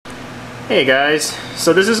Hey guys,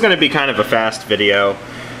 so this is going to be kind of a fast video.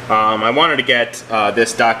 I wanted to get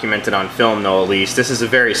this documented on film though, at least. This is a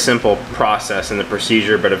very simple process in the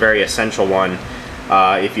procedure, but a very essential one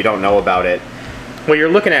if you don't know about it. What you're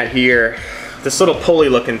looking at here, this little pulley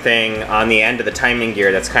looking thing on the end of the timing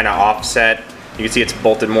gear that's kind of offset. You can see it's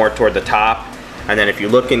bolted more toward the top. And then if you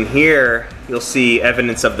look in here, you'll see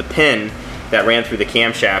evidence of the pin that ran through the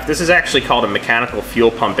camshaft. This is actually called a mechanical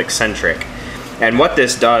fuel pump eccentric. And what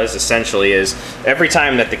this does essentially is every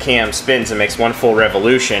time that the cam spins and makes one full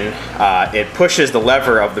revolution, it pushes the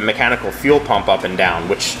lever of the mechanical fuel pump up and down,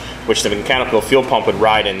 which the mechanical fuel pump would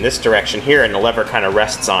ride in this direction here, and the lever kind of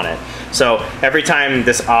rests on it. So every time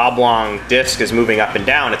this oblong disc is moving up and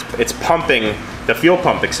down, it's pumping the fuel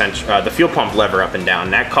pump lever up and down.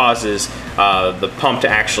 And that causes the pump to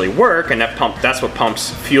actually work, and that's what pumps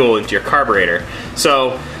fuel into your carburetor.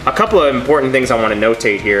 So a couple of important things I want to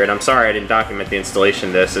notate here, and I'm sorry I didn't document the installation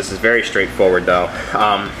of this. This is very straightforward though.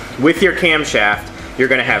 With your camshaft, you're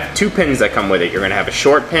going to have two pins that come with it. You're going to have a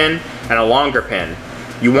short pin and a longer pin.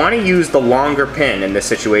 You want to use the longer pin in this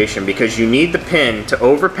situation because you need the pin to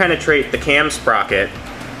over-penetrate the cam sprocket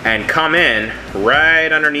and come in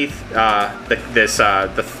right underneath the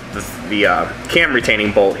cam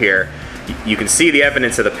retaining bolt here. You can see the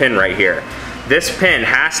evidence of the pin right here. This pin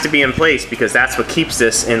has to be in place because that's what keeps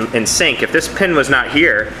this in sync. If this pin was not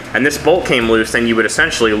here and this bolt came loose, then you would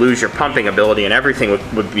essentially lose your pumping ability and everything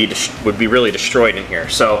would be really destroyed in here.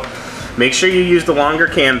 So make sure you use the longer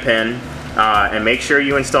cam pin. And make sure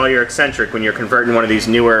you install your Eccentric when you're converting one of these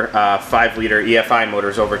newer 5-liter EFI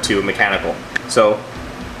motors over to mechanical. So,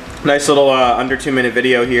 nice little under 2-minute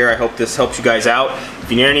video here. I hope this helps you guys out. If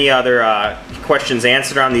you need any other questions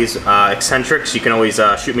answered on these Eccentrics, you can always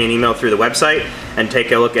shoot me an email through the website and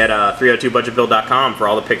take a look at 302budgetbuild.com for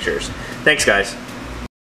all the pictures. Thanks guys.